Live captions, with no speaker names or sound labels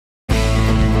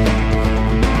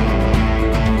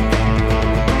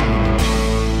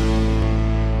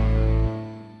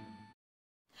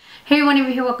Hey everyone, over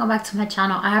here, welcome back to my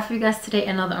channel. I have for you guys today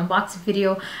another unboxing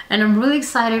video, and I'm really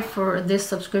excited for this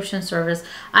subscription service.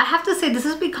 I have to say, this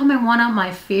is becoming one of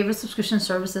my favorite subscription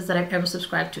services that I've ever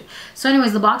subscribed to. So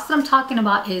anyways, the box that I'm talking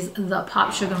about is the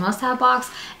Popsugar must-have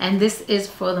box, and this is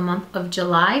for the month of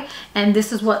July, and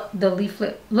this is what the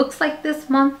leaflet looks like this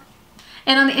month.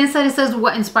 And on the inside it says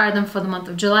what inspired them for the month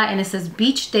of July, and it says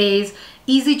beach days,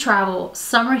 easy travel,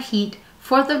 summer heat,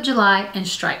 4th of July, and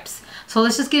stripes. So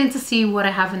let's just get into see what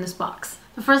I have in this box.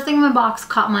 The first thing in my box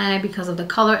caught my eye because of the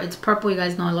color. It's purple. You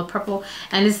guys know I love purple.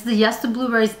 And this is the Yes to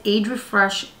Blueberries Age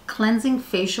Refresh Cleansing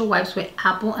Facial Wipes with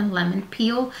Apple and Lemon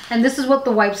Peel. And this is what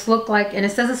the wipes look like. And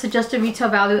it says the suggested retail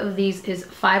value of these is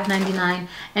 $5.99.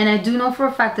 And I do know for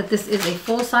a fact that this is a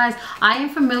full size. I am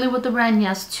familiar with the brand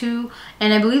Yes to.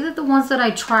 And I believe that the ones that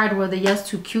I tried were the Yes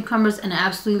to Cucumbers. And I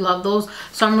absolutely love those.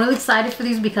 So I'm really excited for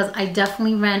these because I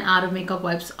definitely ran out of makeup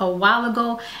wipes a while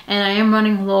ago. And I am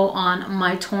running low on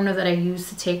my toner that I use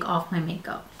to take off my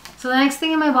makeup. So the next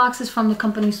thing in my box is from the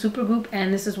company SUPERGOOP,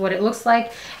 and this is what it looks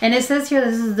like. And it says here,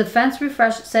 this is Defense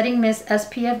Refresh Setting Mist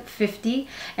SPF 50,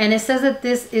 and it says that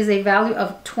this is a value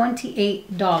of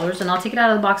 $28, and I'll take it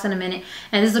out of the box in a minute.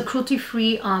 And this is a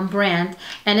cruelty-free brand,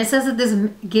 and it says that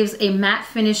this gives a matte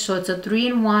finish, so it's a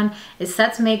 3-in-1. It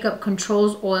sets makeup,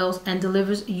 controls oils, and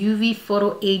delivers UV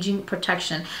photo aging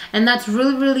protection, and that's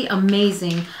really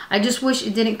amazing. I just wish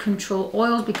it didn't control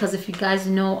oils, because if you guys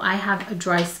know, I have a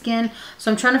dry skin,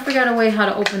 so I'm trying to figure out a way how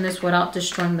to open this without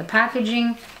destroying the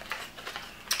packaging.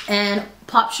 And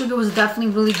Popsugar was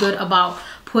definitely really good about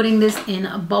putting this in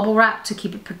a bubble wrap to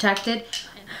keep it protected.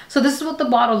 So this is what the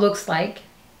bottle looks like,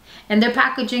 and their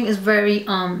packaging is very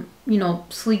you know,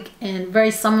 sleek and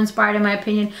very summer inspired in my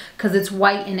opinion, because it's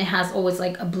white and it has always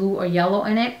like a blue or yellow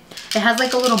in it. It has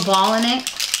like a little ball in it,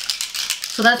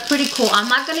 so that's pretty cool. I'm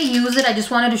not going to use it. I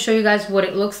just wanted to show you guys what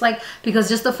it looks like, because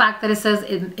just the fact that it says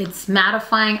it's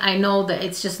mattifying, I know that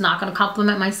it's just not going to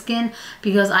complement my skin,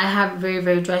 because I have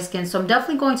very dry skin. So I'm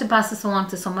definitely going to pass this along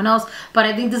to someone else. But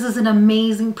I think this is an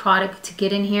amazing product to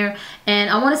get in here. And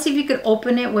I want to see if you could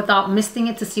open it without misting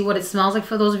it to see what it smells like,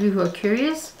 for those of you who are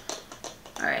curious.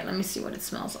 All right, let me see what it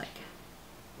smells like.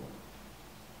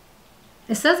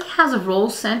 It says it has a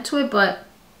rose scent to it, but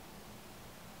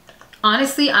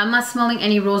honestly, I'm not smelling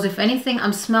any rose. If anything,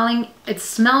 I'm smelling, it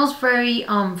smells very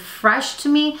fresh to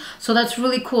me. So that's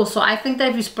really cool. So I think that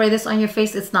if you spray this on your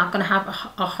face, it's not going to have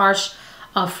a harsh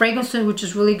fragrance to it, which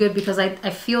is really good, because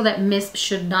I feel that mist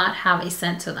should not have a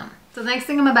scent to them. So the next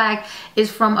thing in my bag is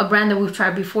from a brand that we've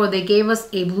tried before. They gave us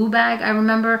a blue bag, I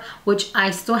remember, which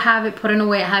I still have it put in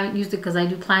away. I haven't used it because I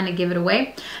do plan to give it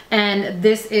away. And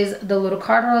this is the little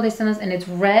card holder they sent us, and it's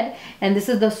red. And this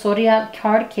is the SORIAL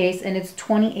card case, and it's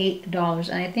 $28.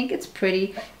 And I think it's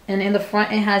pretty. And in the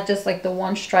front, it has just like the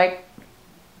one stripe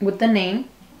with the name.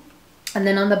 And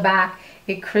then on the back,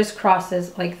 it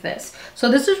crisscrosses like this.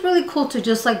 So this is really cool to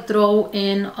just like throw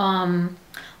in,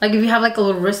 like if you have like a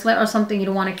little wristlet or something, you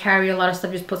don't want to carry a lot of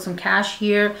stuff, just put some cash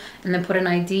here and then put an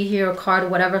ID here, or card or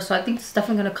whatever. So I think it's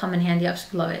definitely going to come in handy. I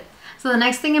absolutely love it. So the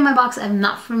next thing in my box I'm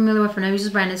not familiar with, for now, this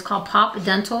brand is called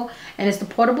POPDENTAL, and it's the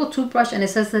portable toothbrush, and it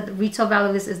says that the retail value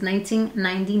of this is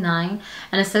 $19.99,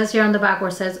 and it says here on the back where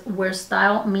it says where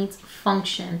style meets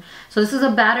function. So this is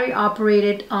a battery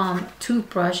operated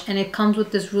toothbrush, and it comes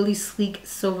with this really sleek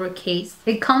silver case.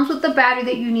 It comes with the battery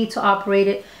that you need to operate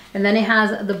it, and then it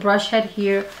has the brush head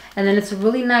here, and then it's a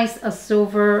really nice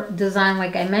silver design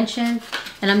like I mentioned.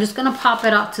 And I'm just gonna pop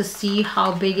it out to see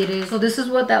how big it is. So this is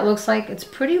what that looks like. It's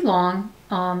pretty long,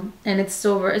 and it's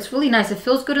silver. It's really nice. It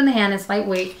feels good in the hand. It's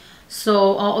lightweight.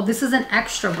 So this is an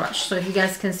extra brush, so if you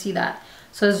guys can see that.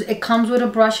 So it comes with a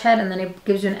brush head, and then it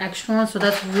gives you an extra one. So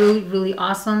that's really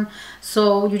awesome.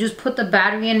 So you just put the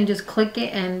battery in and just click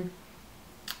it, and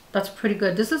that's pretty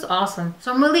good. This is awesome.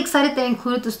 So I'm really excited they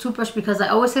included this toothbrush, because I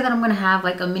always say that I'm going to have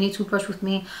like a mini toothbrush with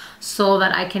me so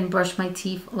that I can brush my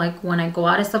teeth like when I go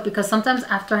out and stuff, because sometimes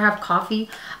after I have coffee,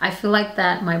 I feel like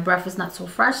that my breath is not so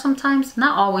fresh sometimes.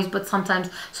 Not always, but sometimes.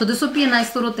 So this would be a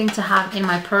nice little thing to have in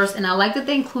my purse, and I like that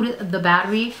they included the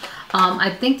battery. I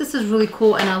think this is really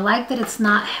cool, and I like that it's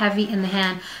not heavy in the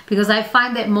hand, because I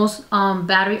find that most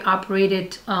battery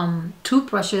operated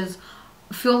toothbrushes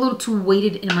feel a little too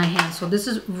weighted in my hand. So this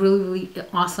is really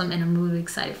awesome, and I'm really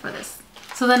excited for this.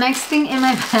 So the next thing in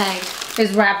my bag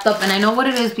is wrapped up, and I know what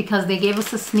it is because they gave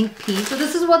us a sneak peek. So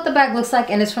this is what the bag looks like,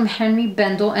 and it's from HENRI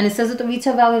BENDEL, and it says that the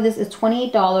retail value of this is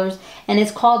 $28, and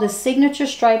it's called the Signature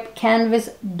Stripe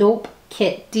Canvas DOPP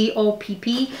Kit,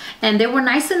 DOPP, and they were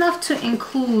nice enough to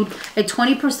include a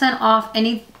 20% off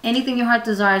anything your heart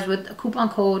desires with a coupon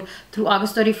code through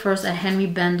August 31st at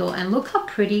HENRI BENDEL. And look how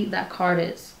pretty that card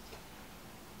is.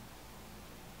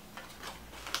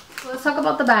 So let's talk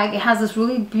about the bag. It has this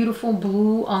really beautiful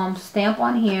blue stamp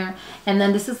on here, and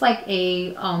then this is like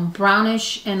a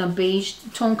brownish and a beige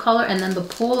tone color, and then the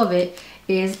pull of it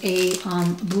is a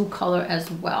blue color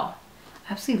as well.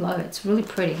 I absolutely love it. It's really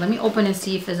pretty. Let me open and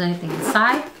see if there's anything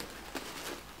inside.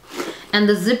 And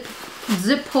the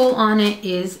zip pull on it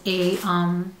is a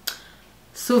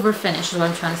silver finish is what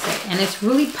I'm trying to say, and it's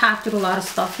really packed with a lot of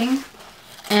stuffing.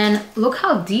 And look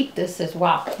how deep this is.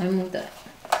 Wow, let me move that.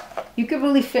 You could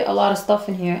really fit a lot of stuff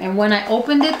in here. And when I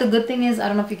opened it, the good thing is, I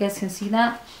don't know if you guys can see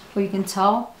that, or you can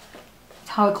tell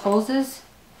how it closes.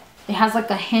 It has like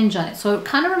a hinge on it, so it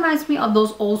kind of reminds me of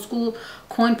those old school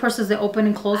coin purses that open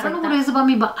and close. I don't know what it is about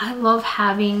me, but I love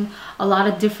having a lot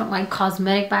of different like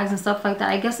cosmetic bags and stuff like that.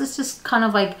 I guess it's just kind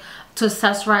of like to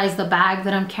accessorize the bag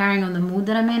that I'm carrying on the mood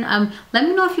that I'm in. Let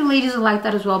me know if you ladies are like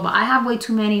that as well, but I have way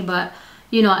too many. But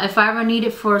you know, if I ever need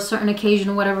it for a certain occasion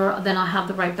or whatever, then I'll have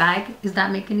the right bag. Does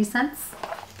that make any sense?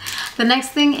 The next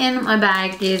thing in my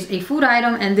bag is a food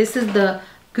item, and this is the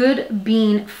Good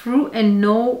Bean Fruit and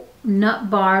No Nut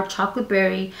Bar Chocolate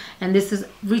Berry, and this is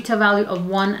retail value of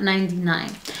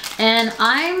 $1.99. And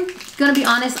I'm gonna be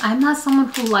honest, I'm not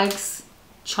someone who likes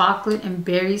chocolate and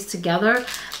berries together,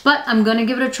 but I'm gonna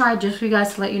give it a try just for you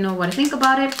guys to let you know what I think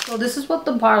about it. So this is what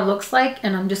the bar looks like,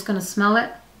 and I'm just gonna smell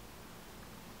it.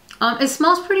 It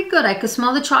smells pretty good. I could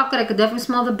smell the chocolate. I could definitely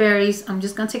smell the berries. I'm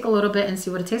just gonna take a little bit and see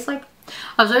what it tastes like.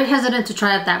 I was very hesitant to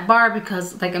try out that bar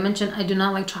because, like I mentioned, I do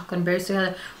not like chocolate and berries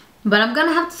together. But I'm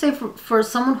gonna have to say, for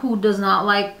someone who does not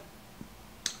like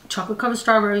chocolate covered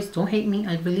strawberries, don't hate me,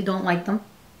 I really don't like them.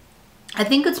 I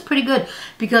think it's pretty good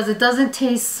because it doesn't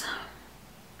taste,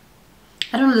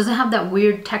 I don't know, it doesn't have that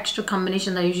weird texture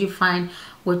combination that I usually find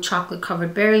with chocolate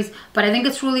covered berries, but I think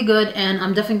it's really good, and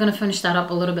I'm definitely gonna finish that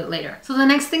up a little bit later. So the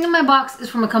next thing in my box is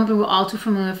from a company we're all too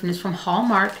familiar with, and it's from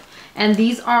HALLMARK. And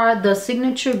these are the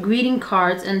signature greeting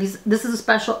cards, and this is a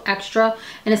special extra,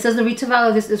 and it says the retail value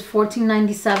of this is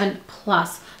 $14.97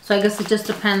 plus. So I guess it just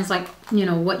depends, like, you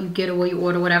know, what you get or what you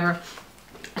order, whatever.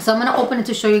 So I'm going to open it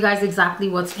to show you guys exactly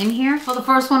what's in here. So the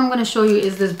first one I'm going to show you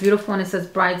is this beautiful one. It says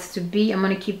brides to be. I'm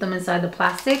going to keep them inside the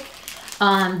plastic.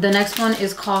 The next one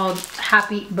is called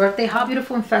Happy Birthday. How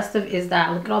beautiful and festive is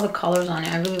that? Look at all the colors on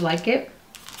it. I really like it.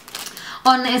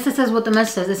 On this it says what the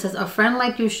message says. It says, a friend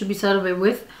like you should be celebrated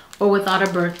with or without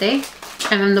a birthday.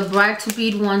 And then the bride to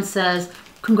be one says,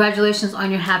 congratulations on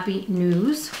your happy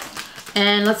news.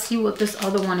 And let's see what this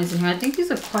other one is in here. I think these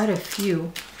are quite a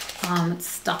few. It's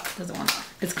stuck, doesn't want to,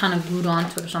 it's kind of glued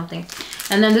onto it or something.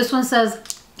 And then this one says,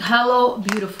 hello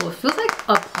beautiful. It feels like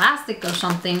a plastic or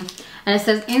something. And it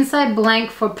says inside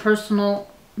blank for personal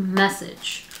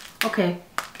message. Okay,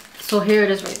 so here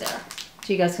it is right there.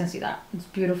 So you guys can see that. It's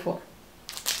beautiful.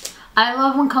 I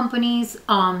love when companies,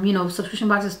 you know, subscription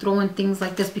boxes throw in things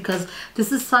like this, because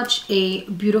this is such a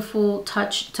beautiful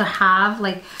touch to have,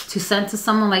 like to send to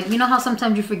someone. Like, you know how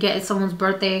sometimes you forget it's someone's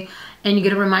birthday and you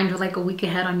get a reminder like a week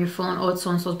ahead on your phone, oh, it's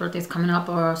so-and-so's birthday is coming up,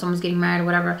 or someone's getting married or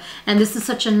whatever. And this is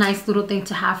such a nice little thing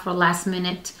to have for last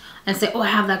minute and say, oh, I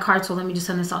have that card, so let me just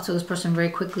send this out to this person very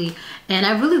quickly. And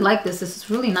I really like this. This is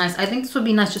really nice. I think this would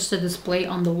be nice just to display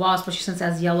on the wall, especially since it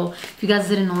has yellow. If you guys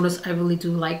didn't notice, I really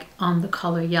do like the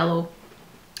color yellow.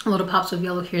 Little pops of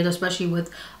yellow here, especially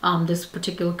with this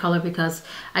particular color, because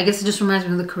I guess it just reminds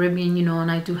me of the Caribbean, you know,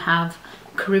 and I do have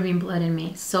Caribbean blood in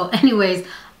me. So anyways,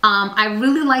 I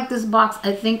really like this box.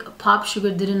 I think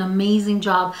Popsugar did an amazing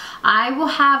job. I will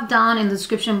have down in the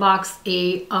description box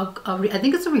I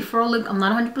think it's a referral link. I'm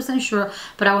not 100% sure,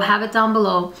 but I will have it down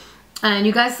below. And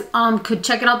you guys could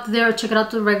check it out there or check it out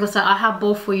to the regular site. I have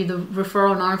both for you, the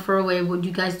referral and non-referral way. Would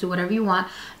you guys do whatever you want,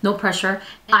 no pressure.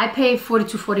 I pay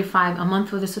 $42.45 a month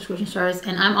for the subscription service,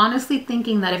 and I'm honestly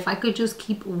thinking that if I could just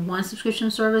keep one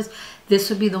subscription service, this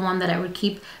would be the one that I would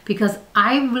keep, because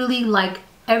I really like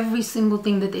every single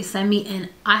thing that they send me. And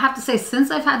I have to say,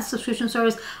 since I've had the subscription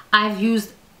service, I've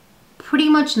used pretty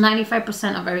much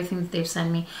 95% of everything that they've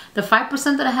sent me. The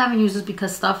 5% that I haven't used is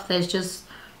because stuff that's just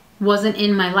wasn't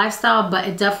in my lifestyle, but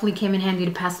it definitely came in handy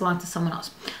to pass along to someone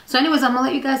else. So anyways, I'm gonna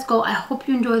let you guys go. I hope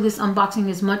you enjoyed this unboxing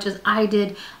as much as I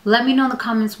did. Let me know in the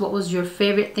comments what was your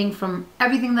favorite thing from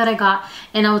everything that I got,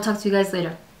 and I will talk to you guys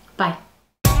later. Bye.